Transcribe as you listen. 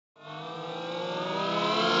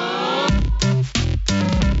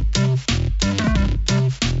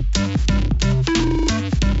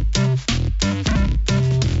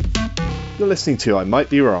listening to I Might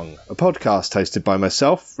Be Wrong, a podcast hosted by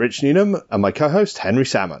myself, Rich Newnham, and my co-host, Henry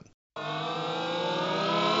Salmon.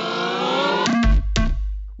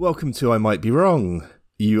 Welcome to I Might Be Wrong.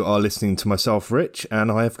 You are listening to myself, Rich,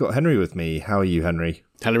 and I have got Henry with me. How are you, Henry?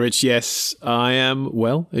 Hello, Rich. Yes, I am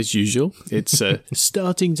well, as usual. It's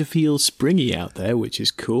starting to feel springy out there, which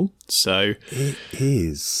is cool. So it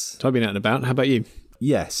is. So I've been out and about. How about you?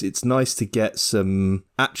 Yes, it's nice to get some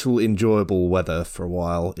actual enjoyable weather for a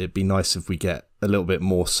while. It'd be nice if we get a little bit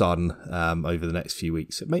more sun over the next few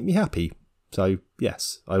weeks. It'd make me happy. So,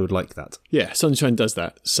 yes, I would like that. Yeah, sunshine does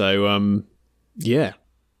that. So, yeah,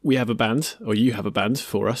 we have a band, or you have a band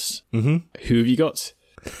for us. Mm-hmm. Who have you got?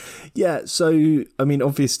 Yeah, so, I mean,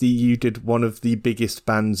 obviously you did one of the biggest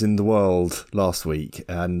bands in the world last week,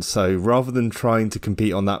 and so rather than trying to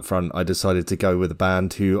compete on that front, I decided to go with a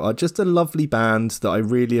band who are just a lovely band that I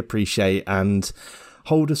really appreciate and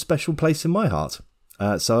hold a special place in my heart.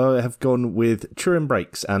 So I have gone with Turin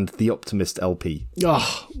Brakes and The Optimist LP.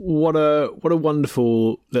 Oh, what a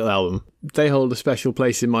wonderful little album. They hold a special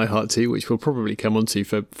place in my heart too, which we'll probably come on to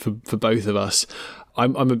for both of us.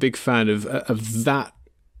 I'm a big fan of that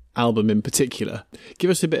album in particular. Give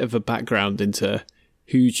us a bit of a background into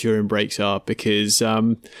who Turin Brakes are, because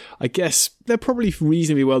I guess they're probably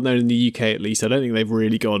reasonably well known in the UK at least. I don't think they've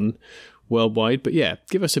really gone worldwide, but yeah,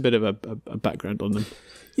 give us a bit of a background on them.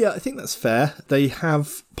 Yeah, I think that's fair. They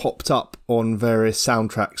have popped up on various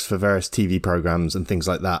soundtracks for various TV programmes and things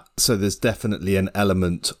like that, so there's definitely an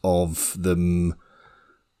element of them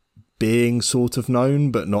being sort of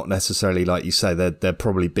known, but not necessarily, like you say, they're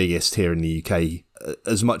probably biggest here in the UK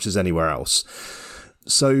as much as anywhere else.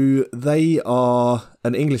 So they are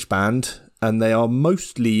an English band, and they are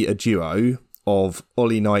mostly a duo of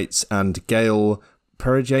Ollie Knights and Gail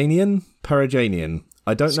Perajanian.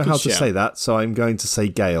 I don't know how to say that, so I'm going to say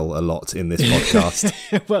Gail a lot in this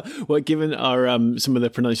podcast. well, given our some of the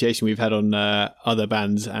pronunciation we've had on other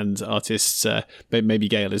bands and artists, maybe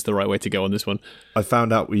Gail is the right way to go on this one. I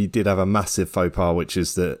found out we did have a massive faux pas, which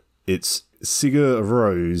is that it's Sigur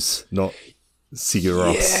Rós, not Sigur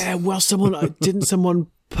Rós. Yeah, well, didn't someone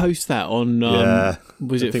post that on?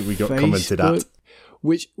 Was it? I think we got Facebook? Commented at,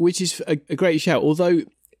 which is a great shout. Although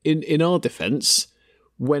in our defence,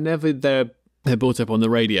 whenever they're brought up on the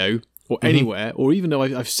radio or anywhere, or even though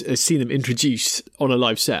I've seen them introduced on a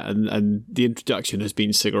live set and the introduction has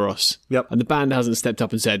been Sigur Rós. Yep. And the band hasn't stepped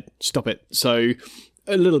up and said, stop it. So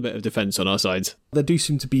a little bit of defence on our side. There do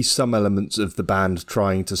seem to be some elements of the band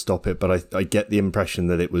trying to stop it, but I get the impression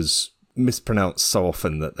that it was mispronounced so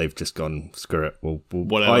often that they've just gone, screw it.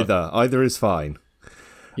 We'll either is fine.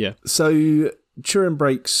 Yeah. So Turin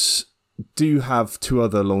Brakes do have two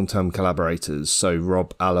other long-term collaborators. So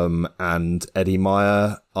Rob Allam and Eddie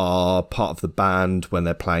Meyer are part of the band when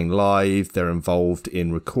they're playing live. They're involved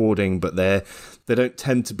in recording, but they don't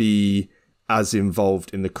tend to be as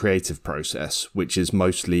involved in the creative process, which is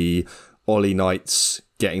mostly Ollie Knights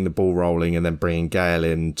getting the ball rolling and then bringing Gail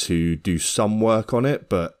in to do some work on it.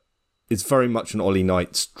 But it's very much an Ollie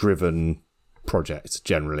Knights driven project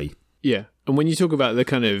generally. Yeah. And when you talk about the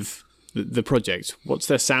kind of the project, what's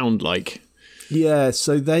their sound like? Yeah,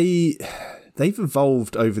 so they've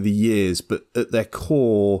evolved over the years, but at their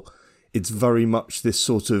core, it's very much this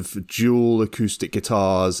sort of dual acoustic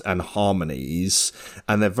guitars and harmonies,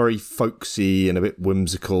 and they're very folksy and a bit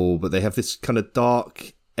whimsical, but they have this kind of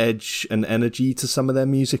dark edge and energy to some of their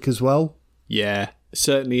music as well. Yeah,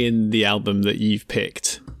 certainly in the album that you've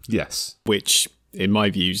picked. Yes. Which, in my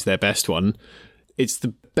view, is their best one. It's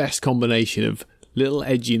the best combination of little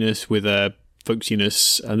edginess with a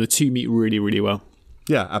folksiness, and the two meet really, really well.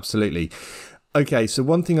 Yeah, absolutely. Okay, so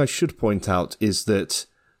one thing I should point out is that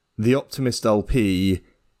The Optimist LP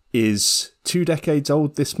is 2 decades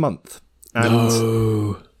old this month. And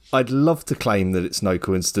no. I'd love to claim that it's no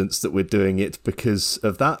coincidence that we're doing it because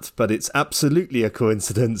of that, but it's absolutely a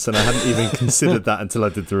coincidence, and I hadn't even considered that until I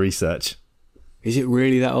did the research. Is it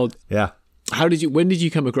really that old? Yeah. When did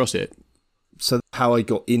you come across it? So how I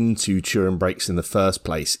got into Turin Brakes in the first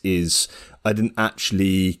place is I didn't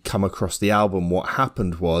actually come across the album. What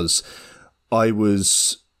happened was I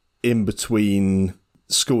was in between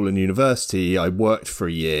school and university. I worked for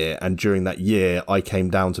a year, and during that year I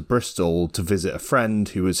came down to Bristol to visit a friend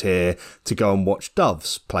who was here to go and watch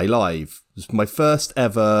Doves play live. It was my first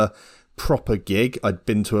ever proper gig. I'd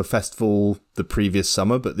been to a festival the previous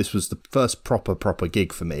summer, but this was the first proper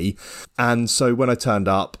gig for me. And so when I turned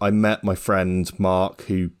up, I met my friend Mark,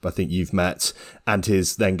 who I think you've met, and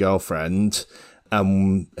his then girlfriend,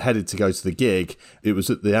 and headed to go to the gig. It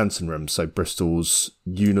was at the Anson Room, so Bristol's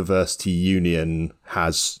University Union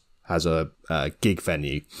has a gig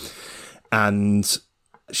venue. And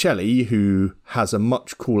Shelley, who has a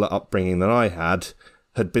much cooler upbringing than I had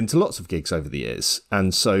been to lots of gigs over the years.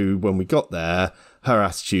 And so when we got there, her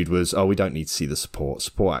attitude was, we don't need to see the support.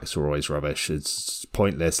 Support acts are always rubbish. It's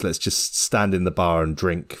pointless. Let's just stand in the bar and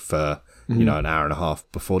drink for, an hour and a half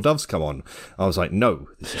before Doves come on. I was like, no,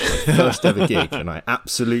 this is my first ever gig, and I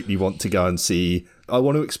absolutely want to go and see. I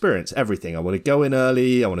want to experience everything. I want to go in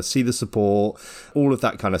early. I want to see the support, all of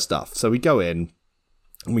that kind of stuff. So we go in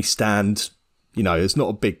and we stand, it's not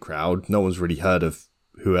a big crowd. No one's really heard of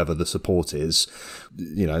whoever the support is.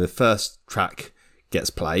 The first track gets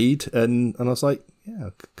played and I was like, yeah, I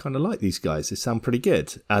kind of like these guys. They sound pretty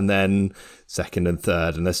good. And then second and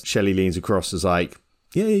third, and as Shelley leans across, is like,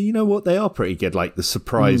 yeah, you know what? They are pretty good. Like the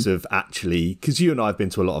surprise of actually, because you and I have been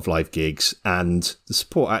to a lot of live gigs, and the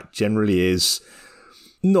support act generally is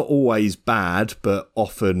not always bad, but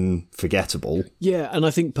often forgettable. Yeah, and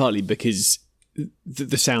I think partly because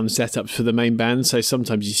the sound setups for the main band, so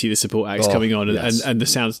sometimes you see the support acts coming on and the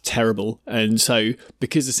sound's terrible, and so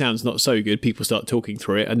because the sound's not so good, people start talking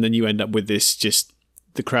through it, and then you end up with this, just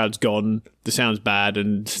the crowd's gone, the sound's bad,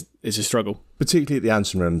 and it's a struggle. Particularly at the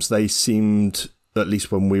Anson Rooms, they seemed, at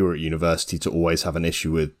least when we were at university, to always have an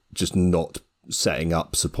issue with just not setting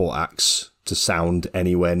up support acts to sound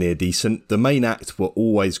anywhere near decent. The main act were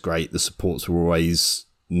always great, the supports were always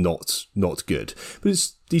not good. But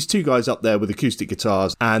it's these two guys up there with acoustic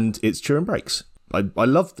guitars, and it's Turin Brakes. I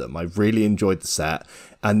loved them. I really enjoyed the set.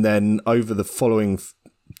 And then over the following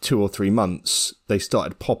 2 or 3 months, they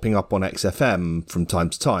started popping up on XFM from time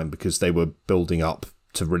to time because they were building up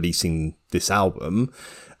to releasing this album.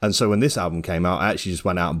 And so when this album came out, I actually just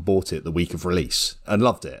went out and bought it the week of release and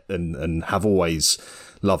loved it and have always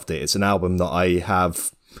loved it. It's an album that I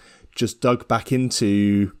have just dug back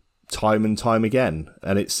into time and time again.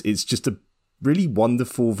 And it's just a really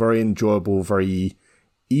wonderful, very enjoyable, very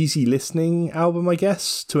easy listening album, I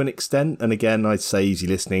guess, to an extent. And again, I'd say easy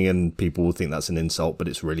listening and people will think that's an insult, but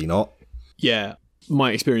it's really not. Yeah,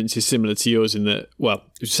 my experience is similar to yours in that, well,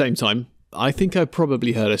 at the same time, I think I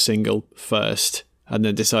probably heard a single first and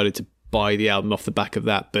then decided to buy the album off the back of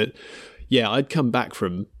that. But yeah, I'd come back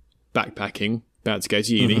from backpacking, about to go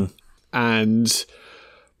to uni, and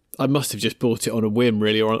I must have just bought it on a whim,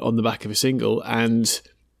 really, or on the back of a single. And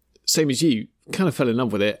same as you, kind of fell in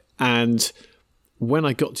love with it. And when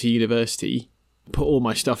I got to university, put all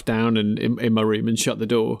my stuff down and in my room and shut the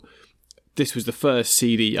door, this was the first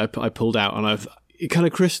CD I pulled out, and it kind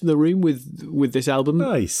of christened the room with this album.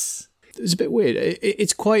 Nice. It's a bit weird.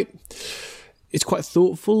 It's quite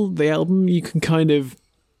thoughtful, the album. You can kind of,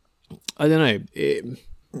 I don't know, it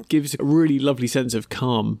gives a really lovely sense of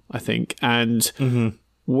calm, I think. And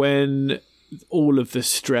when all of the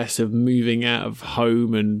stress of moving out of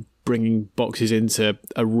home and bringing boxes into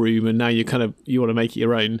a room, and now you want to make it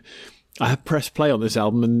your own, I have pressed play on this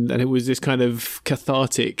album, and it was this kind of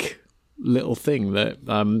cathartic little thing that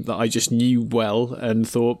I just knew well and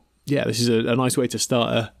thought, yeah, this is a nice way to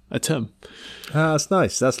start a term. That's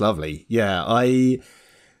nice. That's lovely. Yeah,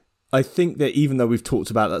 I think that even though we've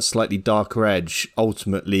talked about that slightly darker edge,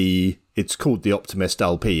 ultimately it's called The Optimist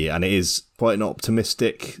LP, and it is quite an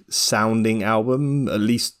optimistic sounding album. At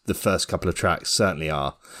least the first couple of tracks certainly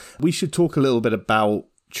are. We should talk a little bit about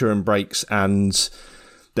Turin Brakes and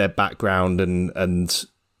their background and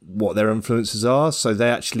what their influences are. So they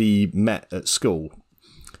actually met at school.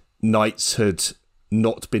 Knights had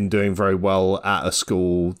not been doing very well at a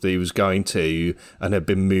school that he was going to and had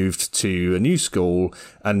been moved to a new school,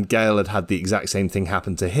 and Gail had the exact same thing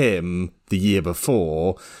happen to him the year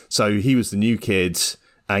before. So he was the new kid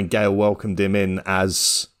and Gail welcomed him in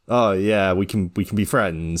as, oh yeah, we can be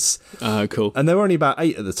friends. Cool. And they were only about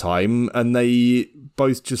 8 at the time, and they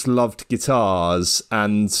both just loved guitars,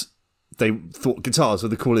 and they thought guitars were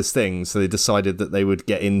the coolest thing, so they decided that they would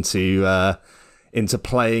get into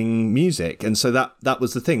playing music. And so that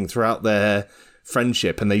was the thing throughout their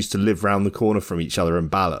friendship, and they used to live round the corner from each other in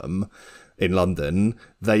Balham in London.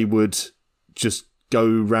 They would just go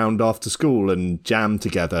round after school and jam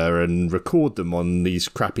together and record them on these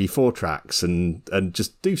crappy 4-tracks and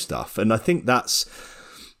just do stuff. And I think that's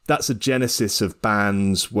a genesis of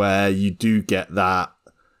bands where you do get that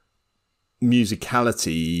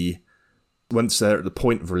musicality once they're at the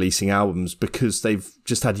point of releasing albums, because they've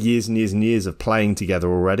just had years and years and years of playing together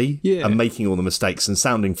already and making all the mistakes and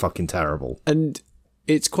sounding fucking terrible. And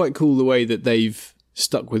it's quite cool the way that they've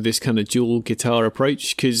stuck with this kind of dual guitar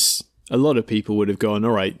approach, because a lot of people would have gone,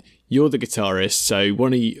 all right, you're the guitarist, so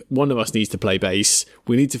one of us needs to play bass,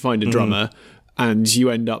 we need to find a drummer, and you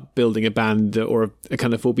end up building a band or a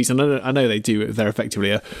kind of 4-piece. And I know they do, they're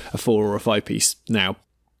effectively a 4 or a 5-piece now,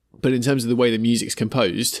 but in terms of the way the music's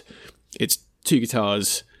composed, it's two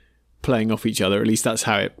guitars playing off each other. At least that's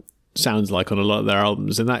how it sounds like on a lot of their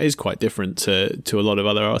albums, and that is quite different to a lot of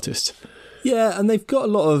other artists. Yeah, and they've got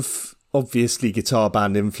a lot of obviously guitar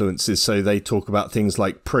band influences, so they talk about things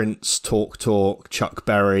like Prince, Talk, Chuck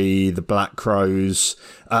Berry, the Black Crowes,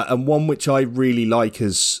 and one which I really like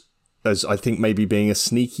as I think maybe being a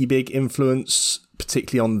sneaky big influence,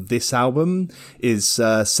 particularly on this album, is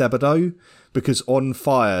Sebadoh, because On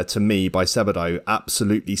Fire to me by Sebadoh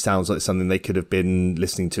absolutely sounds like something they could have been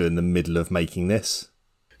listening to in the middle of making this.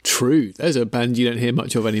 True, there's a band you don't hear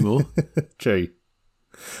much of anymore. True.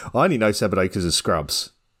 I only know Sebadoh because of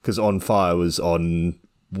Scrubs, because On Fire was on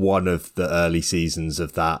one of the early seasons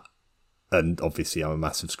of that, and obviously I'm a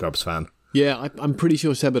massive Scrubs fan. Yeah, I'm pretty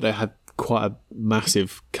sure Sebadoh had quite a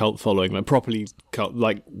massive cult following, like properly cult,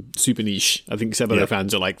 like super niche. I think Sebadoh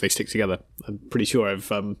fans are like, they stick together. I'm pretty sure I've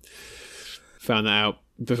found that out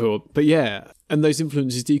before. But yeah, and those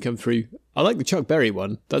influences do come through. I like the Chuck Berry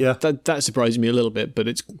one. That surprised me a little bit,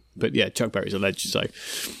 but yeah, Chuck Berry's a legend. So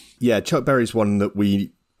yeah, Chuck Berry's one that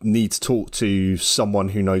we need to talk to someone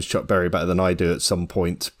who knows Chuck Berry better than I do at some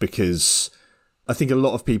point, because I think a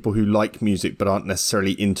lot of people who like music but aren't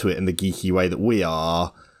necessarily into it in the geeky way that we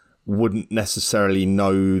are wouldn't necessarily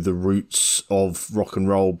know the roots of rock and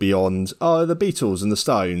roll beyond the Beatles and the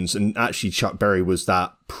Stones, and actually Chuck Berry was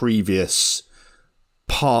that previous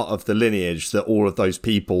part of the lineage that all of those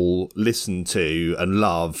people listened to and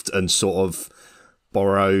loved and sort of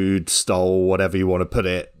borrowed, stole, whatever you want to put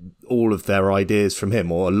it, all of their ideas from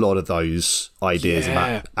him, or a lot of those ideas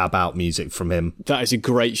about music from him. That is a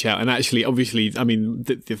great shout. And actually, obviously, I mean,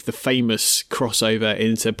 the famous crossover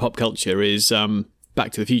into pop culture is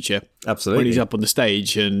Back to the Future. Absolutely. When he's up on the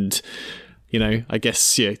stage and, you know, I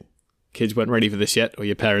guess your kids weren't ready for this yet, or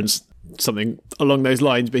your parents, something along those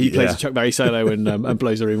lines, but he plays a Chuck Berry solo and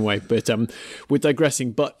blows the room away. But we're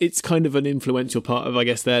digressing, but it's kind of an influential part of, I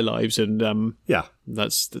guess, their lives, and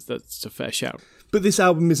that's a fair shout. But this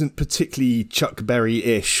album isn't particularly Chuck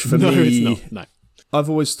Berry-ish for me. No, it's not. No. I've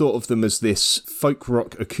always thought of them as this folk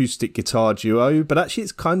rock acoustic guitar duo, but actually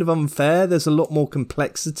it's kind of unfair. There's a lot more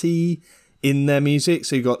complexity in their music.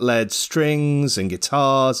 So you've got layered strings and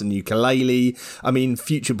guitars and ukulele. I mean,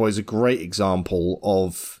 Future Boy's a great example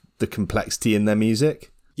of the complexity in their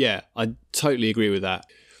music. Yeah, I totally agree with that.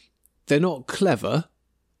 They're not clever.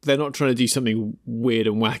 They're not trying to do something weird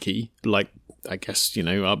and wacky, like, I guess, you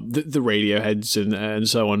know, the Radioheads and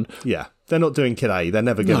so on. Yeah, they're not doing Kid A. They're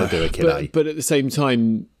never going to do a Kid A. But at the same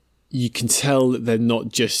time, you can tell that they're not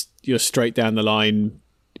just your straight down the line,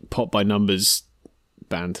 pop by numbers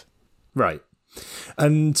band. Right.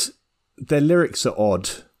 And their lyrics are odd,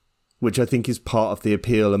 which I think is part of the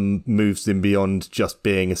appeal and moves them beyond just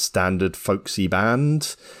being a standard folksy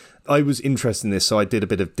band. I was interested in this, so I did a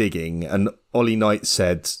bit of digging, and Ollie Knight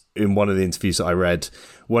said in one of the interviews that I read,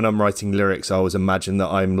 when I'm writing lyrics, I always imagine that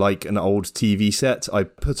I'm like an old TV set. I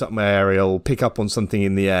put up my aerial, pick up on something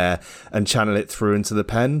in the air, and channel it through into the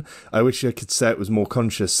pen. I wish I could say it was more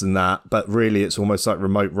conscious than that, but really it's almost like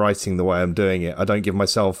remote writing the way I'm doing it. I don't give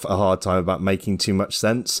myself a hard time about making too much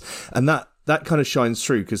sense. And that kind of shines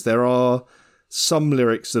through, because there are some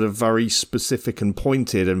lyrics that are very specific and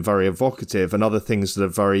pointed and very evocative, and other things that are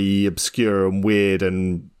very obscure and weird,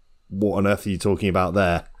 and what on earth are you talking about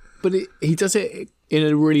there? But he does it in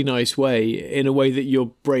a really nice way, in a way that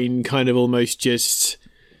your brain kind of almost just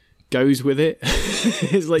goes with it.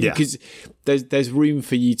 It's like, because there's room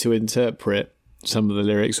for you to interpret some of the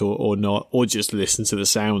lyrics or not, or just listen to the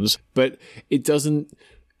sounds. But it doesn't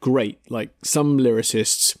grate. Like, some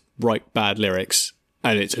lyricists write bad lyrics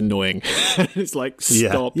and it's annoying. It's like,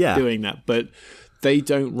 stop doing that. But they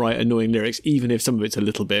don't write annoying lyrics, even if some of it's a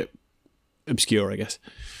little bit obscure, I guess.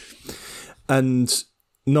 And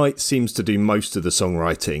Knight seems to do most of the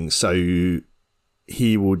songwriting, so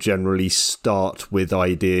he will generally start with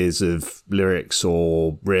ideas of lyrics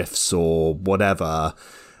or riffs or whatever,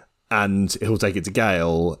 and he'll take it to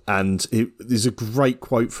Gail. And there's a great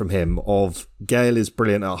quote from him of, Gail is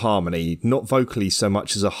brilliant at harmony, not vocally so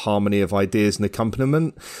much as a harmony of ideas and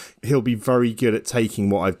accompaniment. He'll be very good at taking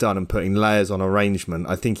what I've done and putting layers on arrangement.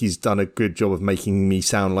 I think he's done a good job of making me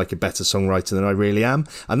sound like a better songwriter than I really am.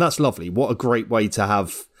 And that's lovely. What a great way to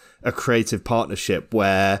have a creative partnership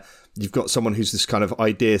where you've got someone who's this kind of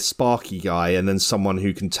idea sparky guy, and then someone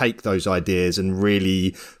who can take those ideas and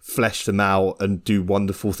really flesh them out and do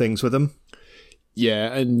wonderful things with them.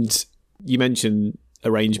 Yeah, and you mentioned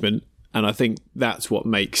arrangement, and I think that's what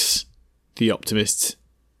makes The Optimist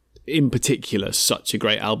in particular such a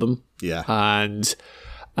great album. Yeah. And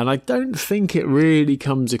I don't think it really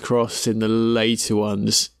comes across in the later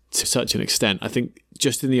ones to such an extent. I think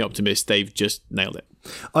just in The Optimist, they've just nailed it.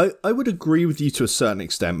 I would agree with you to a certain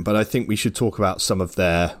extent, but I think we should talk about some of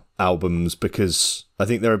their albums because I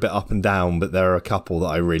think they're a bit up and down, but there are a couple that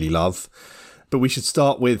I really love. But we should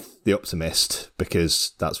start with The Optimist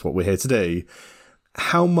because that's what we're here to do.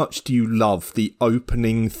 How much do you love the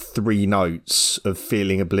opening 3 notes of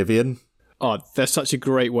Feeling Oblivion? Oh, they're such a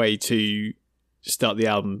great way to start the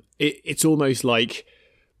album. It's almost like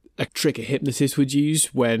a trick a hypnotist would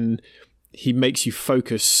use when he makes you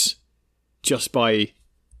focus just by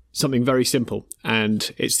something very simple.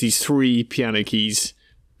 And it's these 3 piano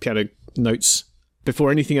notes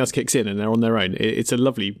before anything else kicks in and they're on their own. It's a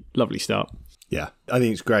lovely, lovely start. Yeah, I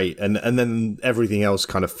think it's great. And then everything else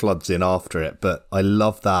kind of floods in after it. But I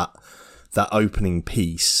love that opening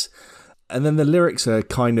piece. And then the lyrics are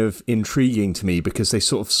kind of intriguing to me because they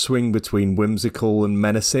sort of swing between whimsical and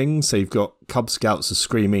menacing. So you've got Cub Scouts are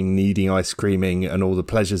screaming, needing ice creaming, and all the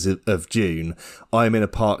pleasures of June. I'm in a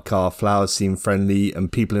parked car, flowers seem friendly, and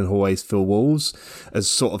people in hallways fill walls, as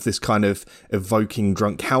sort of this kind of evoking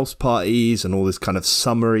drunk house parties and all this kind of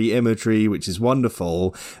summery imagery, which is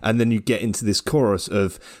wonderful. And then you get into this chorus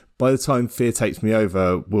of, by the time fear takes me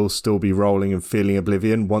over, we'll still be rolling and feeling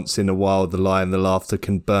oblivion. Once in a while, the lie and the laughter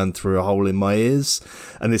can burn through a hole in my ears.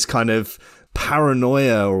 And this kind of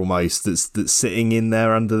paranoia almost that's sitting in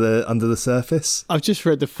there under the surface. I've just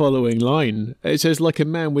read the following line. It says, like a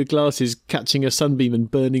man with glasses catching a sunbeam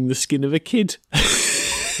and burning the skin of a kid.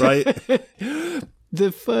 Right?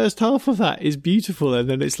 The first half of that is beautiful. And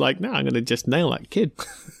then it's like, no, I'm going to just nail that kid.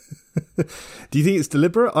 Do you think it's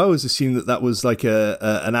deliberate? I always assumed that was like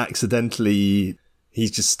an accidentally,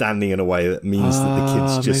 he's just standing in a way that means that the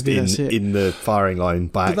kid's just in the firing line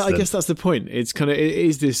by accident. I guess that's the point. It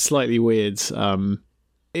is this slightly weird, it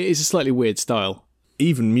is a slightly weird style.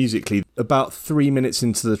 Even musically, about 3 minutes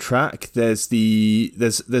into the track, there's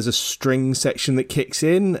a string section that kicks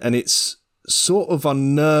in and it's sort of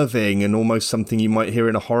unnerving and almost something you might hear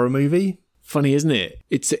in a horror movie. Funny, isn't it?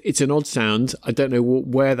 It's an odd sound. I don't know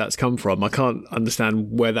where that's come from. I can't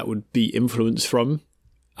understand where that would be influenced from,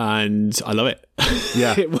 and I love it.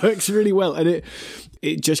 Yeah, it works really well, and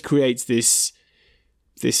it just creates this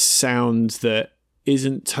sound that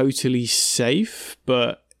isn't totally safe,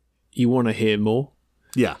 but you want to hear more.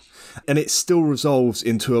 Yeah, and it still resolves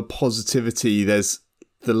into a positivity. There's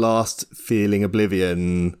the last Feeling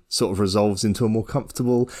Oblivion sort of resolves into a more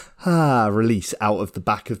comfortable release out of the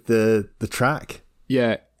back of the track.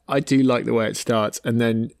 Yeah, I do like the way it starts, and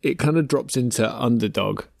then it kind of drops into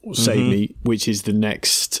Underdog or Save Me, which is the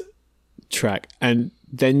next track, and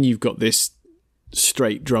then you've got this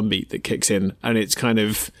straight drum beat that kicks in, and it's kind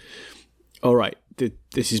of, all right,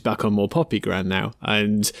 this is back on more poppy ground now,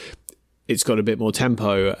 and it's got a bit more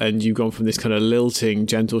tempo, and you've gone from this kind of lilting,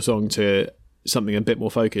 gentle song to something a bit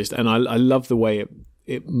more focused, and I love the way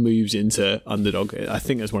it moves into Underdog. I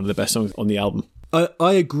think that's one of the best songs on the album.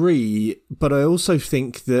 I agree, but I also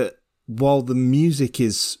think that while the music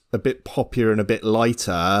is a bit poppier and a bit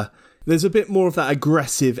lighter, there's a bit more of that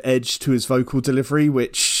aggressive edge to his vocal delivery,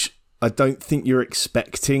 which I don't think you're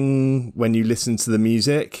expecting when you listen to the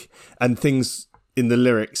music. And things in the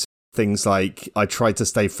lyrics, things like, I tried to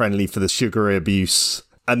stay friendly for the sugary abuse.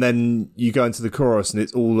 And then you go into the chorus and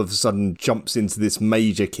it all of a sudden jumps into this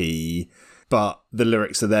major key, but the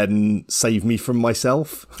lyrics are then save me from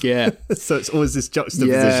myself. Yeah. So it's always this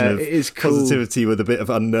juxtaposition of positivity with a bit of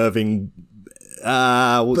unnerving,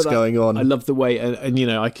 what's going on? I love the way,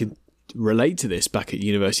 and I could relate to this back at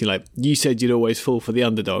university. Like, you said you'd always fall for the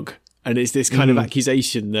underdog. And it's this kind of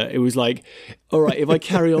accusation that it was like, all right, if I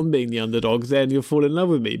carry on being the underdog, then you'll fall in love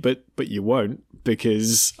with me. But you won't,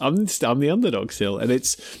 because I'm the underdog still. And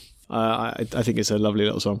it's, I think it's a lovely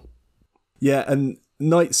little song. Yeah, and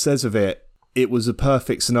Knight says of it, it was a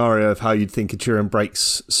perfect scenario of how you'd think a Turin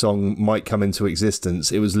Breaks song might come into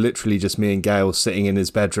existence. It was literally just me and Gail sitting in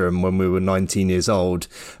his bedroom when we were 19 years old,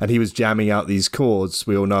 and he was jamming out these chords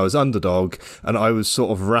we all know as Underdog, and I was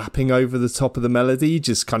sort of rapping over the top of the melody,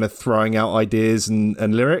 just kind of throwing out ideas and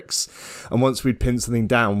lyrics. And once we'd pinned something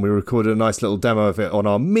down, we recorded a nice little demo of it on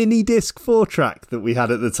our mini disc 4-track that we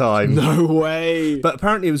had at the time. No way! But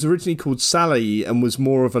apparently it was originally called Sally and was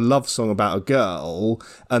more of a love song about a girl,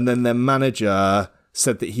 and then their manager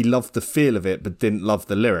said that he loved the feel of it but didn't love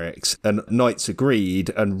the lyrics, and Knights agreed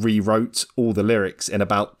and rewrote all the lyrics in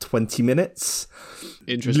about 20 minutes.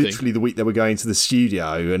 Interesting. Literally the week they were going to the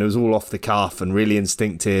studio, and it was all off the cuff and really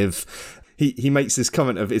instinctive. He makes this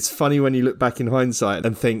comment of, it's funny when you look back in hindsight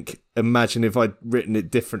and think, imagine if I'd written it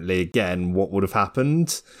differently again, what would have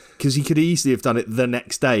happened? Because he could easily have done it the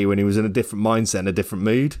next day when he was in a different mindset and a different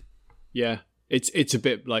mood. Yeah, it's a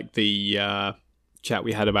bit like the chat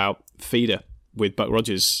we had about Feeder with Buck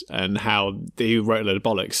Rogers and how he wrote a load of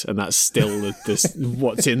bollocks, and that's still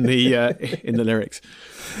what's in the lyrics.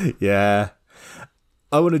 Yeah.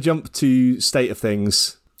 I want to jump to State of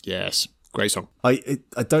Things. Yes, great song. I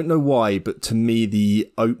don't know why, but to me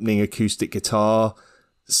the opening acoustic guitar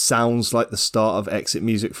sounds like the start of exit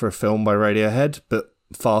music for a film by Radiohead, but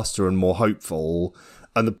faster and more hopeful.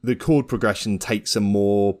 And the chord progression takes a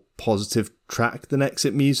more positive track than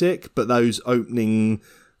exit music, but those opening,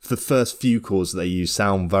 the first few chords that they use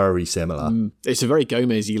sound very similar. It's a very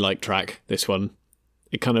Gomez-y like track, this one.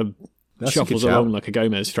 It kind of shuffles along like a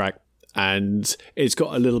Gomez track, and it's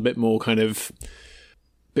got a little bit more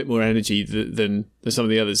bit more energy than some of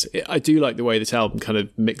the others. I do like the way this album kind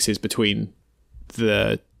of mixes between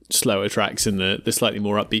the slower tracks and the slightly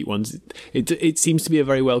more upbeat ones. It seems to be a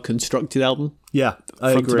very well constructed album. Yeah,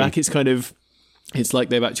 I Front agree. to back, it's like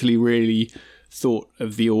they've actually really thought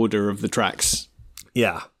of the order of the tracks.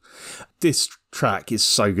 Yeah. This track is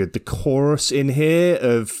so good. The chorus in here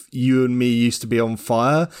of "You and Me Used to Be on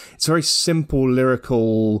Fire," it's a very simple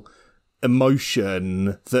lyrical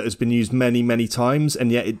emotion that has been used many, many times,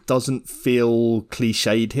 and yet it doesn't feel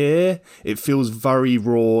cliched here. It feels very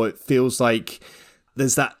raw. It feels like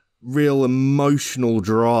there's that real emotional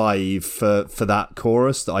drive for that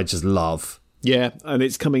chorus that I just love. Yeah, and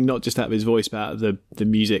it's coming not just out of his voice, but out of the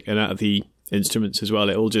music and out of the instruments as well.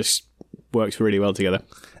 It all just works really well together.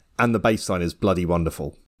 And the bass line is bloody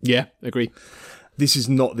wonderful. Yeah, agree. This is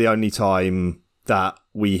not the only time that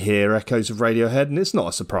we hear echoes of Radiohead, and it's not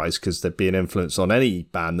a surprise because there'd be an influence on any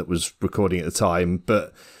band that was recording at the time,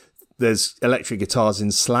 but there's electric guitars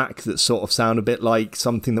in Slack that sort of sound a bit like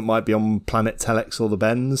something that might be on Planet Telex or the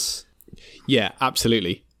Bends. Yeah,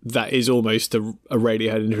 absolutely. That is almost a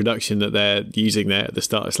Radiohead introduction that they're using there at the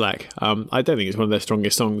start of Slack. I don't think it's one of their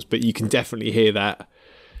strongest songs, but you can definitely hear that.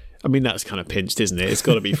 I mean, that's kind of pinched, isn't it? It's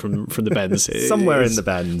got to be from the Bends. Somewhere in the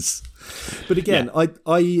Bends. But again, yeah.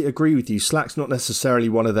 I agree with you. Slack's not necessarily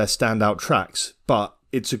one of their standout tracks, but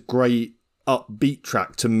it's a great upbeat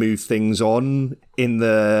track to move things on in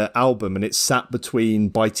the album, and it's sat between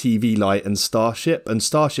By TV Light and Starship, and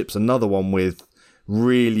Starship's another one with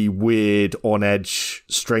really weird on-edge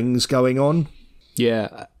strings going on.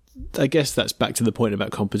 Yeah, I guess that's back to the point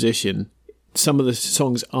about composition. Some of the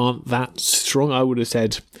songs aren't that strong. I would have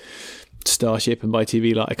said Starship and By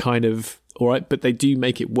TV Light are kind of all right, but they do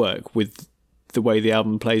make it work with the way the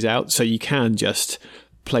album plays out. So you can just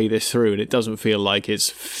play this through and it doesn't feel like it's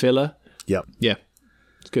filler. Yep. Yeah,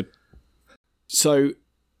 it's good. So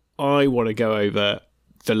I want to go over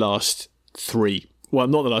the last three. Well,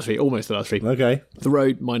 not the last three, almost the last three. Okay. The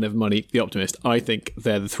Road, Mind Over Money, The Optimist. I think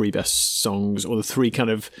they're the three best songs, or the three kind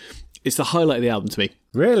of... It's the highlight of the album to me.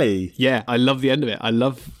 Really? Yeah, I love the end of it. I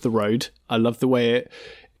love The Road. I love the way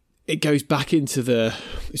it goes back into the...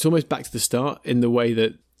 It's almost back to the start in the way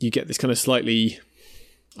that you get this kind of slightly...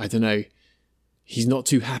 I don't know. He's not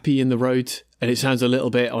too happy in The Road, and it sounds a little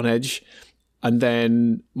bit on edge. And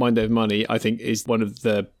then Mind Over Money, I think, is one of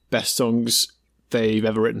the best songs they've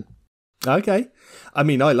ever written. Okay. I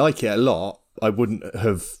mean, I like it a lot. I wouldn't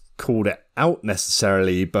have called it out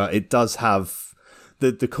necessarily, but it does have...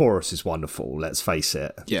 The chorus is wonderful, let's face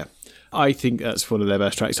it. Yeah. I think that's one of their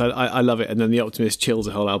best tracks. I love it. And then The Optimist chills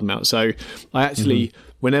the whole album out. So I actually,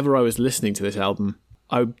 whenever I was listening to this album,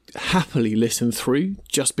 I would happily listen through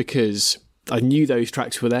just because I knew those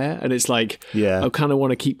tracks were there. And it's like, I kind of want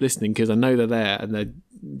to keep listening because I know they're there and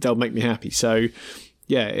they'll make me happy. So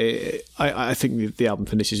yeah, I think the album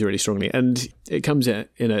finishes really strongly. And it comes in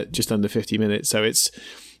at just under 50 minutes. So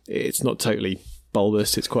it's not totally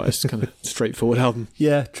bulbous. It's quite a kind of straightforward album.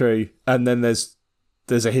 Yeah, true. And then there's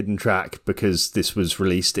a hidden track because this was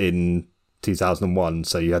released in 2001,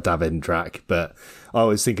 so you had to have a hidden track. But I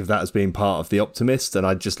always think of that as being part of The Optimist, and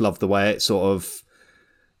I just love the way it sort of...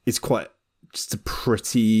 It's quite just a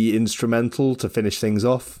pretty instrumental to finish things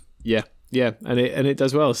off. Yeah, and it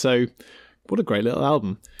does well. So what a great little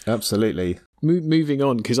album. Absolutely. Moving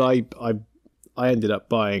on, because I ended up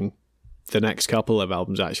buying the next couple of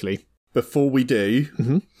albums, actually. Before we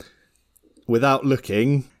do, without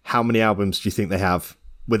looking, how many albums do you think they have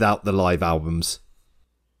without the live albums?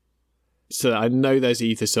 So I know there's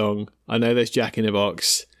Ether Song. I know there's Jack in the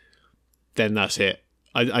Box. Then that's it.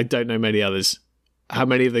 I don't know many others. How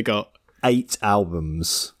many have they got? 8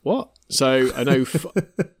 albums. What? So I know...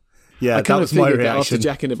 Yeah, I kind that was my reaction. That after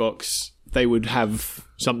Jack in the Box, they would have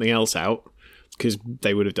something else out, because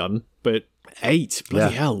they would have done. But 8,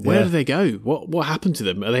 bloody hell, where do they go? What happened to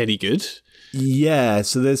them? Are they any good? Yeah,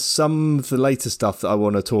 so there's some of the later stuff that I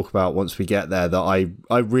want to talk about once we get there that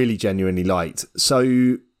I really genuinely liked.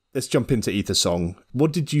 So let's jump into Ether Song.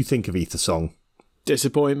 What did you think of Ether Song?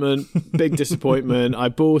 Disappointment, big disappointment. I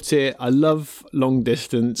bought it. I love Long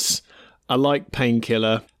Distance. I like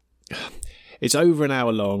Painkiller. It's over an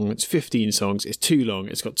hour long. It's 15 songs. It's too long.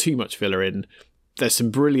 It's got too much filler in. There's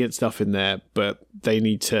some brilliant stuff in there, but they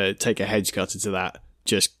need to take a hedge cutter to that.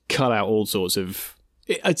 Just cut out all sorts of...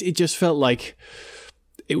 It just felt like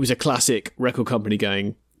it was a classic record company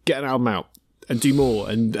going, get an album out and do more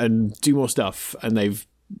and do more stuff. And they've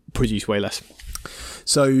produced way less.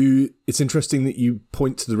 So it's interesting that you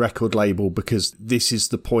point to the record label, because this is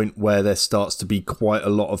the point where there starts to be quite a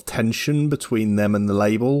lot of tension between them and the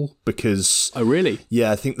label, because... Oh, really?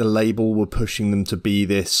 Yeah, I think the label were pushing them to be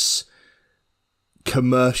this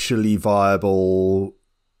commercially viable,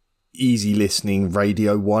 easy listening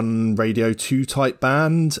Radio 1, Radio 2 type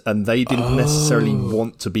band, and they didn't necessarily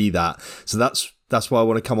want to be that. So that's why I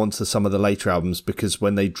want to come on to some of the later albums, because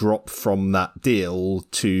when they drop from that deal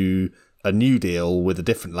to a new deal with a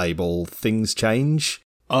different label, things change.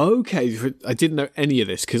 Okay, I didn't know any of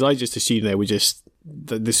this, because I just assumed they were just...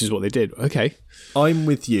 this is what they did. Okay. I'm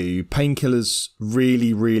with you. Painkiller's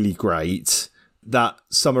really, really great. That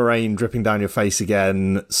Summer Rain dripping down your face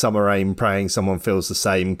again, Summer Rain praying someone feels the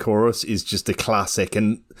same chorus is just a classic.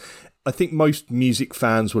 And I think most music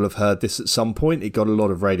fans will have heard this at some point. It got a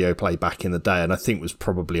lot of radio play back in the day, and I think was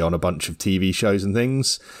probably on a bunch of TV shows and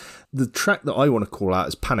things. The track that I want to call out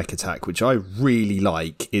is Panic Attack, which I really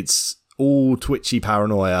like. It's all twitchy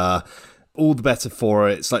paranoia, all the better for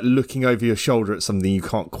it. It's like looking over your shoulder at something you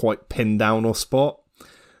can't quite pin down or spot.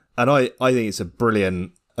 And I think it's a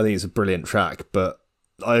brilliant track, but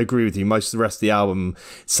I agree with you. Most of the rest of the album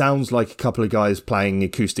sounds like a couple of guys playing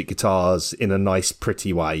acoustic guitars in a nice,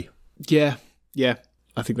 pretty way. Yeah.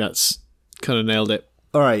 I think that's kind of nailed it.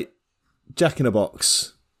 All right, Jack in a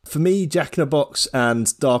Box. For me, Jack in a Box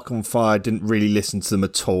and Dark on Fire, didn't really listen to them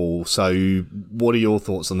at all. So what are your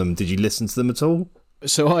thoughts on them? Did you listen to them at all?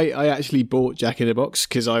 So I actually bought Jack in a Box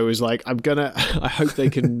because I was like, I hope they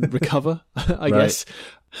can recover, I guess.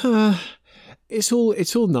 It's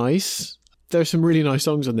all nice. There are some really nice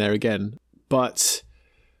songs on there again. But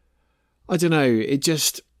I don't know.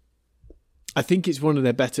 I think it's one of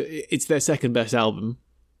their better... It's their second best album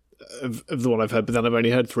of the one I've heard, but then I've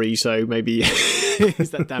only heard 3, so maybe...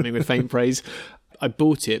 Is that damning with faint praise? I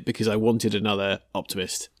bought it because I wanted another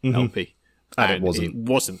Optimist LP. And it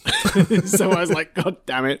wasn't. So I was like, God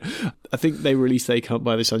damn it. I think they released They Can't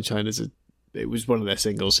Buy the Sunshine it was one of their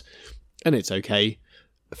singles, and it's okay.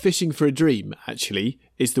 Fishing for a Dream, actually,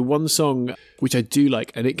 is the one song which I do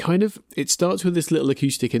like, and it starts with this little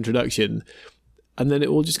acoustic introduction, and then it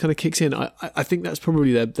all just kind of kicks in. I think that's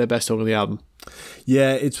probably their best song on the album.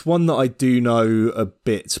 Yeah, it's one that I do know a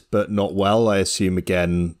bit, but not well. I assume,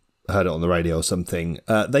 again, heard it on the radio or something.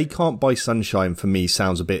 They Can't Buy Sunshine, for me,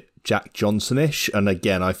 sounds a bit Jack Johnson-ish, and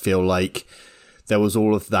again, I feel like there was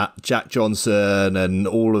all of that Jack Johnson and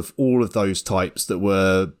all of those types that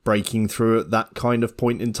were breaking through at that kind of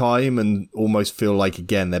point in time, and almost feel like,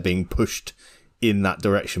 again, they're being pushed in that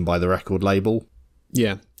direction by the record label.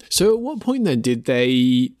 Yeah. So at what point then did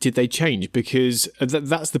they change? Because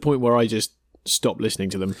that's the point where I just stopped listening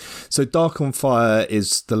to them. So Dark on Fire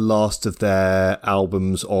is the last of their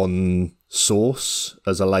albums on Source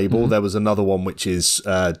as a label. There was another one which is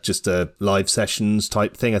just a live sessions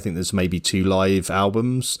type thing. I think there's maybe 2 live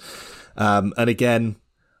albums. And again,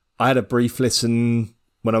 I had a brief listen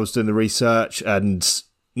when I was doing the research, and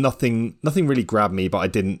nothing really grabbed me, but I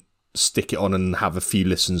didn't stick it on and have a few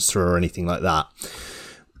listens through or anything like that.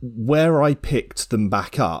 Where I picked them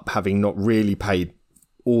back up, having not really paid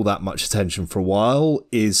all that much attention for a while,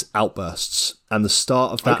 is Outbursts. And the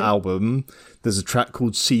start of that album, there's a track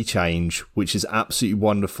called Sea Change, which is absolutely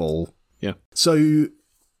wonderful. Yeah. So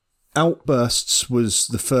Outbursts was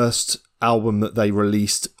the first album that they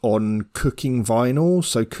released on Cooking Vinyl.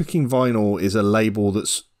 So Cooking Vinyl is a label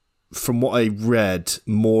that's, from what I read,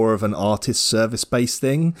 more of an artist service-based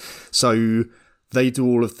thing. So they do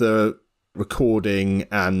all of the recording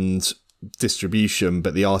and distribution,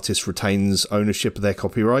 but the artist retains ownership of their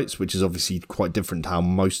copyrights, which is obviously quite different to how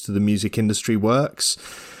most of the music industry works.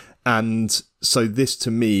 And so this,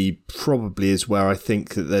 to me, probably is where I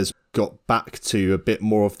think that there's got back to a bit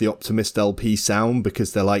more of the Optimist LP sound,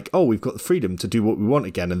 because they're like, oh, we've got the freedom to do what we want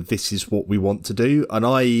again, and this is what we want to do. And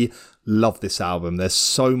I love this album. There's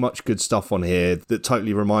so much good stuff on here that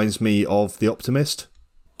totally reminds me of The Optimist.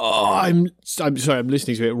 Oh, I'm sorry, I'm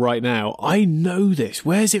listening to it right now. I know this.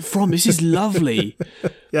 Where's it from? This is lovely.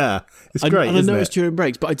 Yeah, it's great, and I know it? it's during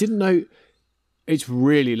breaks, but I didn't know. It's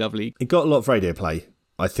really lovely. It got a lot of radio play,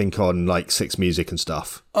 I think, on like Six Music and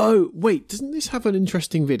stuff. Oh, wait, doesn't this have an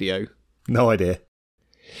interesting video? No idea.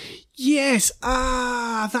 Yes.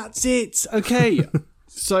 That's it. Okay.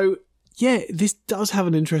 So, yeah, this does have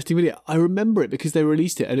an interesting video. I remember it because they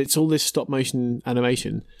released it, and it's all this stop motion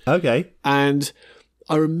animation. Okay. And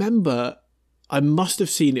I remember I must have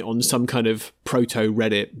seen it on some kind of proto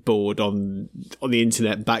Reddit board on the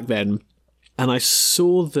internet back then. And I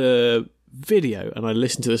saw the video and I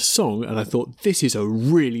listened to the song and I thought, this is a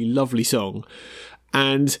really lovely song.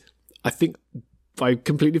 And I think I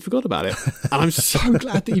completely forgot about it. And I'm so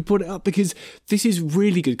glad that you brought it up, because this is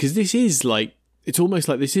really good. Because this is like, it's almost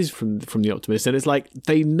like this is from The Optimist, and it's like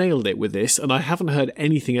they nailed it with this, and I haven't heard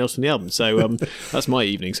anything else from the album, so that's my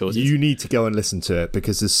evening sorted. You need to go and listen to it,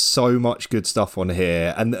 because there's so much good stuff on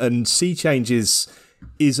here, and Sea Changes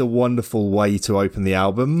is a wonderful way to open the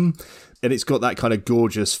album, and it's got that kind of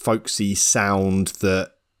gorgeous folksy sound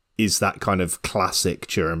that is that kind of classic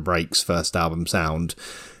Turin Brakes first album sound.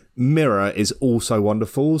 Mirror is also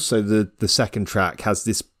wonderful, so the second track has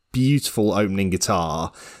this beautiful opening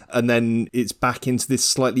guitar, and then it's back into this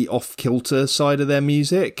slightly off-kilter side of their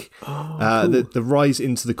music. Cool. The rise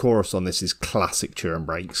into the chorus on this is classic Turin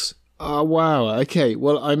Brakes. Oh, wow. Okay,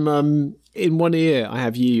 well, I'm in one ear I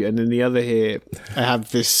have you, and in the other ear I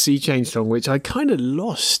have this Sea Change song, which I kind of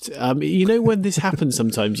lost. You know when this happens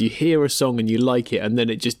sometimes, you hear a song and you like it, and then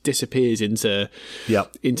it just disappears into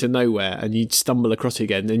nowhere, and you stumble across it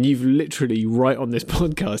again, and you've literally, right on this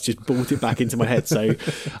podcast, just brought it back into my head. So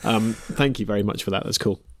thank you very much for that. That's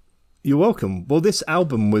cool. You're welcome. Well, this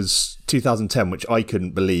album was 2010, which I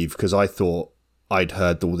couldn't believe, because I thought I'd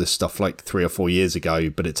heard all this stuff like 3 or 4 years ago,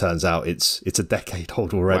 but it turns out it's a decade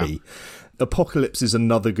old already. Wow. Apocalypse is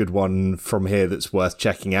another good one from here that's worth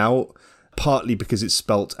checking out, partly because it's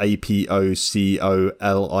spelt Apocolips,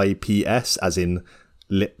 as in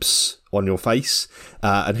lips on your face.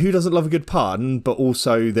 And who doesn't love a good pun? But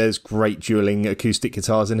also there's great dueling acoustic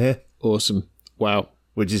guitars in here. Awesome. Wow.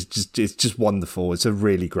 Which is just wonderful. It's a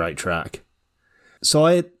really great track.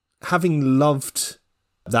 So having loved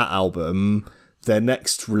that album, their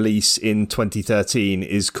next release in 2013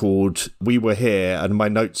 is called We Were Here, and my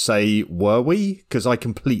notes say, were we? Because I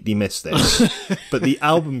completely missed this. But the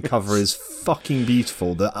album cover is fucking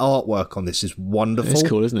beautiful. The artwork on this is wonderful. It's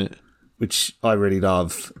cool, isn't it? Which I really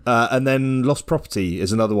love. And then Lost Property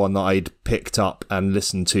is another one that I'd picked up and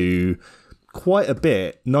listened to quite a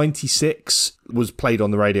bit. 96 was played on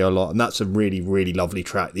the radio a lot, and that's a really, really lovely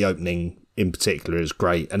track. The opening in particular is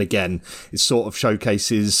great. And again, it sort of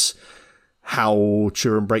showcases how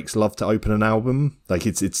Turin Brakes love to open an album. Like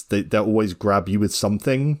they'll always grab you with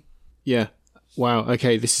something. Yeah. Wow.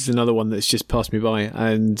 Okay. This is another one that's just passed me by.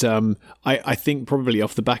 And I think probably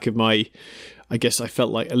off the back of I guess I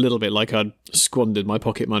felt like a little bit like I'd squandered my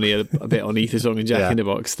pocket money a bit on Ether Song and Jack in the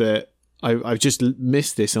Box, that I've just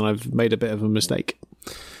missed this and I've made a bit of a mistake.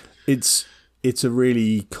 It's a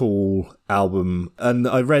really cool album. And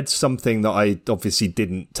I read something that I obviously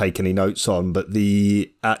didn't take any notes on, but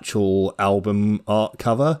the actual album art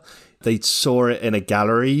cover, they saw it in a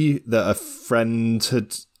gallery that a friend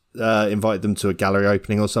had invited them to a gallery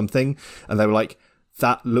opening or something. And they were like,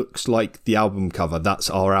 that looks like the album cover.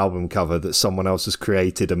 That's our album cover that someone else has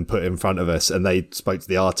created and put in front of us. And they spoke to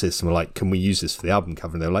the artist and were like, can we use this for the album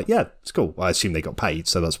cover? And they were like, yeah, it's cool. I assume they got paid,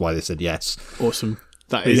 so that's why they said yes. Awesome.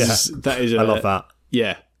 That is I love that.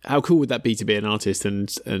 Yeah. How cool would that be to be an artist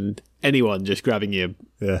and anyone just grabbing your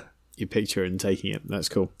picture and taking it? That's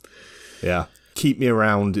cool. Yeah. Keep Me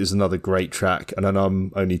Around is another great track. And I know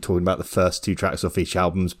I'm only talking about the first 2 tracks off each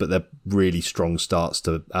albums, but they're really strong starts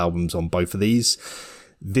to albums on both of these.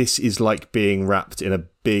 This is like being wrapped in a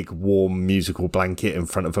big, warm musical blanket in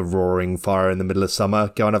front of a roaring fire in the middle of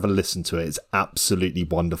summer. Go and have a listen to it. It's absolutely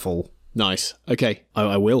wonderful. Nice. Okay.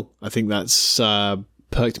 I will. I think that's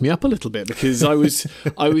perked me up a little bit, because I was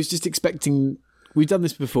just expecting. We've done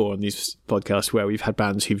this before on these podcasts where we've had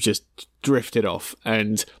bands who've just drifted off,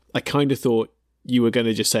 and I kind of thought you were going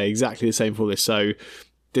to just say exactly the same for this. So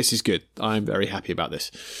this is good. I'm very happy about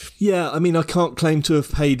this. Yeah, I mean, I can't claim to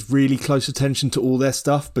have paid really close attention to all their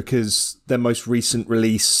stuff, because their most recent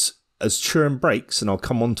release as Turin Brakes, and I'll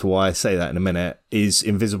come on to why I say that in a minute, is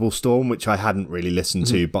Invisible Storm, which I hadn't really listened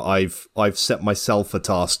to, but I've set myself a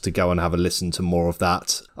task to go and have a listen to more of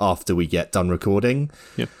that after we get done recording.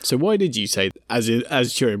 Yeah. So why did you say as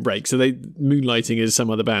Turin Brakes? Are they moonlighting as some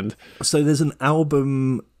other band? So there's an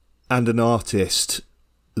album and an artist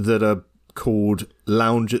that are called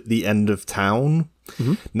Lounge at the End of Town.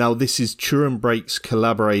 Mm-hmm. Now, this is Turin Brakes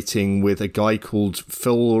collaborating with a guy called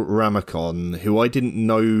Phil Ramacon, who I didn't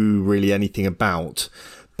know really anything about,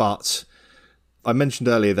 but I mentioned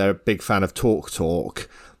earlier they're a big fan of Talk Talk.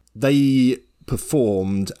 They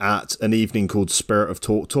performed at an evening called Spirit of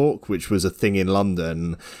Talk Talk, which was a thing in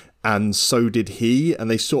London, and so did he, and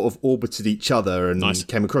they sort of orbited each other and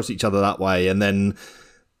came across each other that way, and then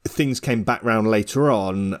things came back round later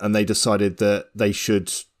on, and they decided that they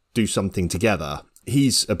should do something together.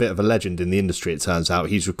 He's a bit of a legend in the industry, it turns out.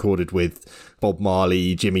 He's recorded with Bob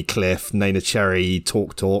Marley, Jimmy Cliff, Neneh Cherry,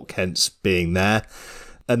 Talk Talk, hence being there.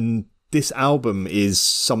 And this album is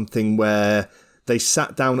something where they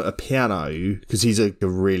sat down at a piano, because he's a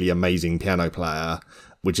really amazing piano player,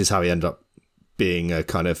 which is how he ended up being a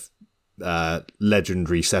kind of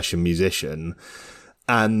legendary session musician,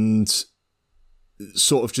 and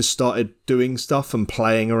sort of just started doing stuff and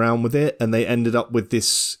playing around with it. And they ended up with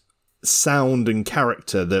this sound and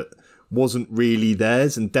character that wasn't really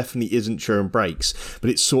theirs and definitely isn't Turin Breaks, but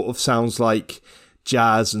it sort of sounds like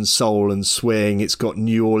jazz and soul and swing. It's got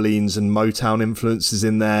New Orleans and Motown influences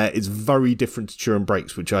in there. It's very different to Turin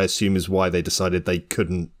Breaks, which I assume is why they decided they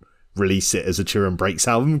couldn't release it as a Turin Breaks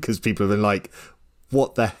album, because people have been like,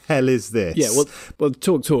 what the hell is this? Yeah, well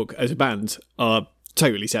Talk Talk as a band are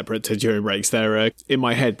totally separate to Turin Breaks. They're in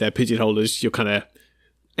my head, they're pigeonholed as your kind of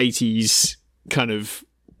 80s kind of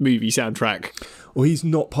movie soundtrack. Well, he's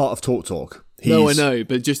not part of Talk Talk. No, I know,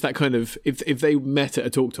 but just that kind of, if they met at a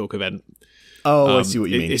Talk Talk event, I see what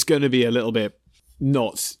you mean. It's going to be a little bit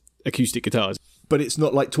not acoustic guitars. But it's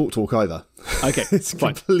not like Talk Talk either. Okay, it's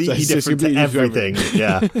fine. completely different to everything.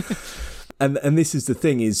 Yeah. And this is the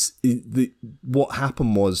thing, is what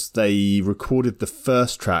happened was they recorded the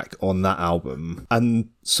first track on that album and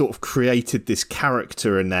sort of created this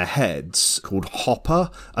character in their heads called Hopper,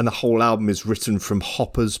 and the whole album is written from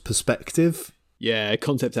Hopper's perspective. Yeah,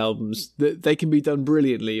 concept albums, they can be done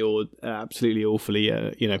brilliantly or absolutely awfully.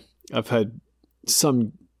 I've heard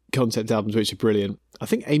some concept albums which are brilliant. I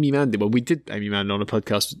think Amy Mann did one. We did Amy Mann on a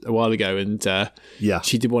podcast a while ago, and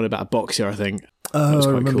she did one about a boxer, I think. Oh,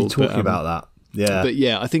 I remember you talking about that. Yeah. But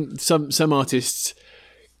yeah, I think some artists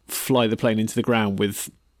fly the plane into the ground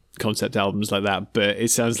with concept albums like that, but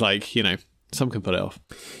it sounds like, some can pull it off.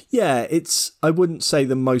 Yeah, I wouldn't say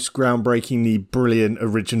the most groundbreakingly brilliant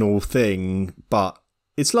original thing, but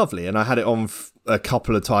it's lovely. And I had it on a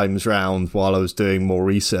couple of times round while I was doing more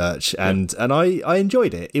research, and I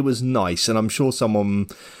enjoyed it. It was nice, and I'm sure someone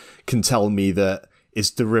can tell me that it's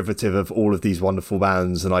derivative of all of these wonderful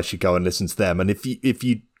bands and I should go and listen to them. And if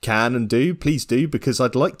you can and do, please do, because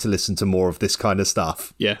I'd like to listen to more of this kind of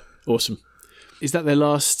stuff. Yeah, awesome. Is that their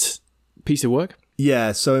last piece of work?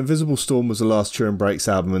 Yeah, so Invisible Storm was the last Turin Breaks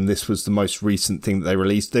album, and this was the most recent thing that they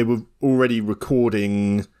released. They were already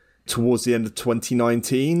recording towards the end of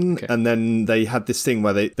 2019, okay. And then they had this thing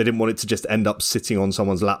where they didn't want it to just end up sitting on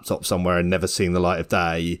someone's laptop somewhere and never seeing the light of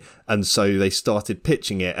day, and so they started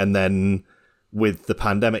pitching it, and then with the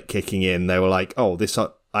pandemic kicking in, they were like, oh, this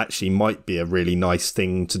actually might be a really nice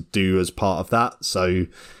thing to do as part of that. So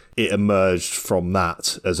it emerged from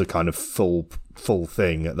that as a kind of full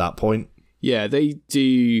thing at that point. Yeah, they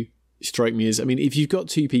do strike me as, if you've got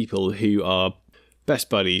two people who are best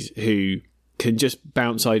buddies who can just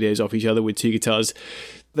bounce ideas off each other with two guitars,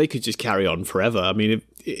 they could just carry on forever.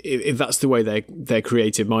 If that's the way their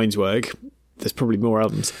creative minds work, there's probably more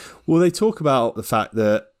albums. Well, they talk about the fact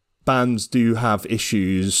that bands do have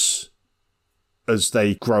issues as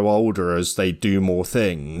they grow older, as they do more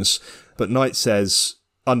things. But Knight says,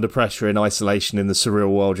 under pressure, in isolation, in the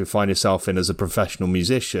surreal world you find yourself in as a professional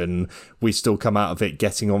musician, we still come out of it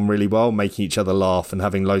getting on really well, making each other laugh and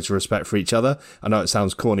having loads of respect for each other. I know it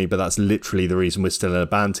sounds corny, but that's literally the reason we're still in a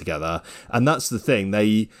band together. And that's the thing.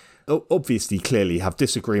 They obviously clearly have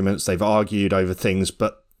disagreements. They've argued over things,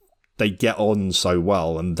 but they get on so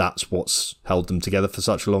well, and that's what's held them together for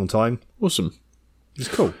such a long time. Awesome. It's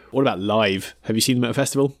cool. What about live? Have you seen them at a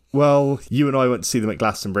festival? Well, you and I went to see them at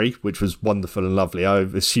Glastonbury, which was wonderful and lovely. I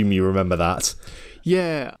assume you remember that.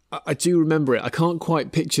 Yeah, I do remember it. I can't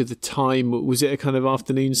quite picture the time. Was it a kind of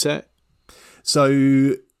afternoon set?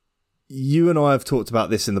 So you and I have talked about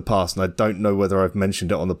this in the past, and I don't know whether I've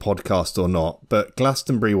mentioned it on the podcast or not, but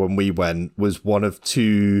Glastonbury, when we went, was one of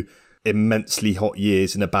two immensely hot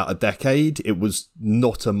years in about a decade. It was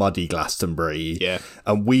not a muddy Glastonbury. Yeah.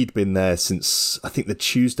 And we'd been there since, I think, the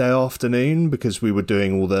Tuesday afternoon, because we were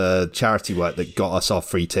doing all the charity work that got us our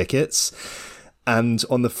free tickets. And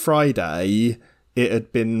on the Friday, it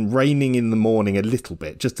had been raining in the morning a little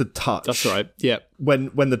bit, just a touch. That's right, yeah. When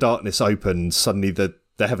the darkness opened, suddenly the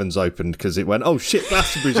heavens opened, because it went, oh shit,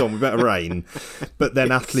 Glastonbury's on, we better rain. But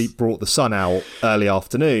then Athlete brought the sun out early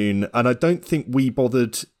afternoon, and I don't think we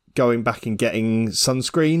bothered going back and getting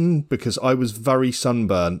sunscreen, because I was very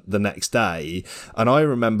sunburnt the next day, and I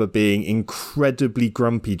remember being incredibly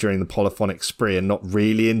grumpy during the Polyphonic Spree and not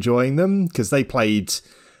really enjoying them, because they played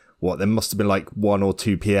there must have been like 1 or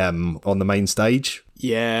 2 p.m. on the main stage.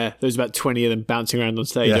 Yeah, there was about 20 of them bouncing around on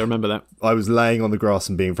stage. Yeah. I remember that. I was laying on the grass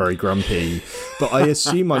and being very grumpy, but I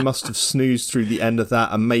assume I must have snoozed through the end of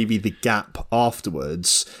that and maybe the gap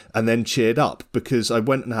afterwards and then cheered up, because I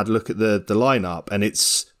went and had a look at the lineup, and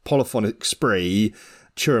it's Polyphonic Spree,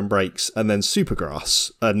 Turin Brakes, and then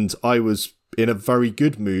Supergrass. And I was in a very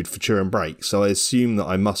good mood for Turin Brakes, so I assume that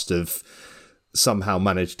I must have somehow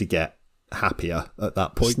managed to get happier at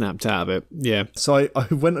that point. Snapped out of it, yeah. So I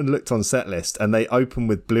went and looked on Setlist, and they open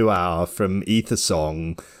with Blue Hour from Ether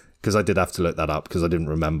Song, because I did have to look that up because I didn't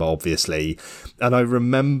remember, obviously. And I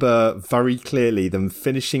remember very clearly them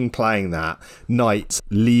finishing playing that, Knight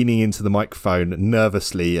leaning into the microphone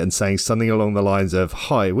nervously and saying something along the lines of,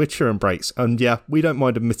 "Hi, we're Turin Brakes, and yeah, we don't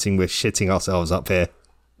mind admitting we're shitting ourselves up here."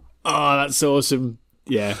 Oh, that's awesome.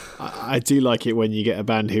 Yeah, I do like it when you get a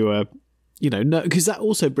band who are, no, because that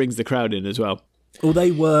also brings the crowd in as well. Well,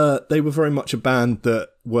 they were very much a band that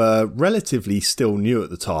were relatively still new at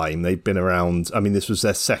the time. They'd been around. I mean, this was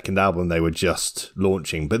their second album they were just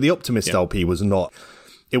launching, but the Optimist LP was not.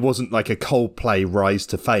 It wasn't like a Coldplay rise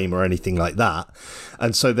to fame or anything like that.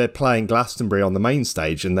 And so they're playing Glastonbury on the main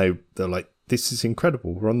stage, and they're like, "This is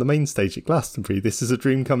incredible. We're on the main stage at Glastonbury. This is a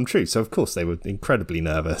dream come true." So, of course, they were incredibly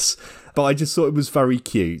nervous. But I just thought it was very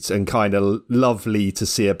cute and kind of lovely to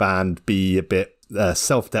see a band be a bit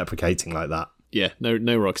self-deprecating like that. Yeah,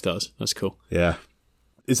 no rock stars. That's cool. Yeah.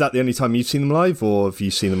 Is that the only time you've seen them live, or have you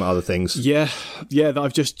seen them at other things? Yeah.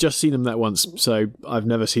 I've just seen them that once. So I've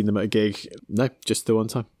never seen them at a gig. No, just the one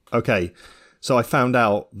time. Okay. So I found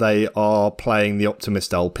out they are playing the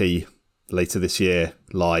Optimist LP later this year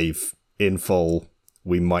live in full.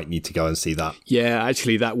 We might need to go and see that. Yeah,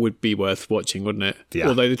 actually, that would be worth watching, wouldn't it? Yeah.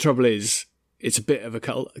 Although the trouble is, it's a bit of a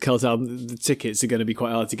cult album. The tickets are going to be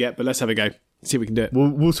quite hard to get, but let's have a go. See if we can do it.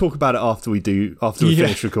 We'll talk about it after we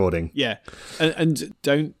finish recording. Yeah, and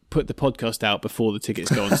don't put the podcast out before the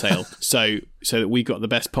tickets go on sale, so that we've got the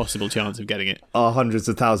best possible chance of getting it. Our hundreds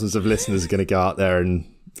of thousands of listeners are going to go out there and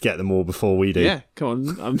get them all before we do. Yeah,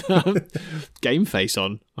 come on, I'm game face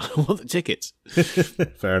on. I want the tickets.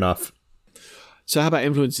 Fair enough. So how about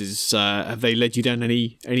influences? Have they led you down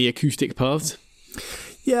any acoustic paths?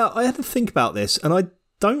 Yeah, I had to think about this, and I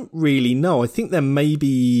don't really know. I think there may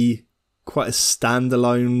be quite a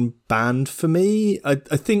standalone band for me. I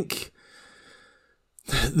think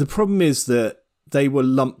the problem is that they were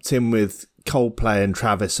lumped in with Coldplay and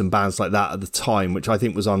Travis and bands like that at the time, which I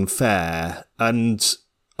think was unfair. And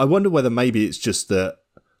I wonder whether maybe it's just that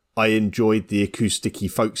I enjoyed the acousticy,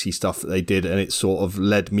 folksy stuff that they did, and it sort of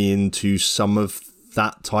led me into some of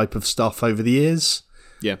that type of stuff over the years.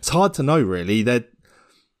 Yeah. It's hard to know, really.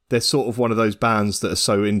 They're sort of one of those bands that are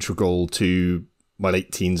so integral to my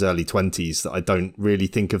late teens, early 20s that I don't really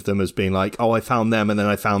think of them as being like, oh, I found them and then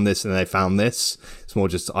I found this and then I found this. It's more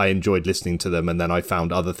just I enjoyed listening to them and then I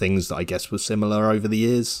found other things that I guess were similar over the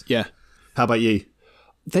years. Yeah. How about you?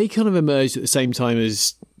 They kind of emerged at the same time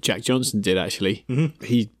as Jack Johnson did, actually. Mm-hmm.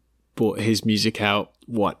 He brought his music out,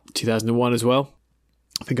 2001 as well?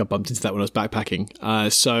 I think I bumped into that when I was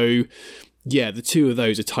backpacking. So, yeah, the two of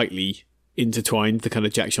those are tightly intertwined, the kind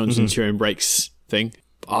of Jack Johnson, Turin Brakes thing.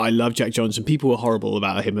 I love Jack Johnson. People were horrible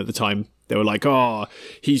about him at the time. They were like, oh,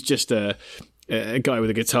 he's just a guy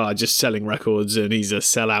with a guitar just selling records and he's a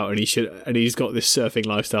sellout and he's got this surfing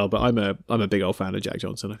lifestyle. But I'm a big old fan of Jack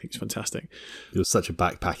Johnson. I think it's fantastic. You're such a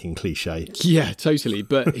backpacking cliche. Yeah, totally.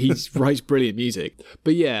 But he writes brilliant music.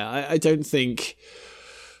 But yeah, I don't think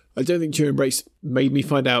Turin Brakes made me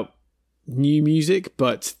find out new music,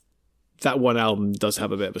 but that one album does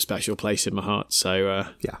have a bit of a special place in my heart. So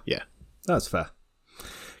yeah, that's fair.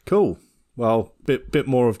 Cool. Well, bit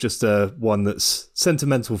more of just one that's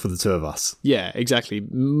sentimental for the two of us. Yeah, exactly.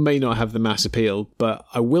 May not have the mass appeal, but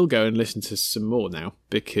I will go and listen to some more now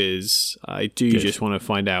because I do just want to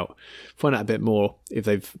find out a bit more if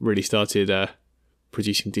they've really started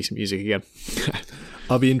producing decent music again.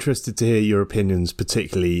 I'll be interested to hear your opinions,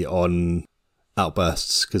 particularly on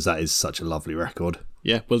Outbursts, because that is such a lovely record.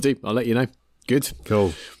 Yeah, will do. I'll let you know. Good.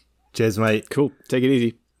 Cool. Cheers, mate. Cool. Take it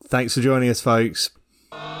easy. Thanks for joining us, folks.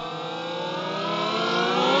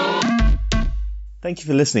 Thank you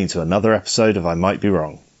for listening to another episode of I Might Be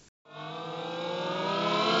Wrong.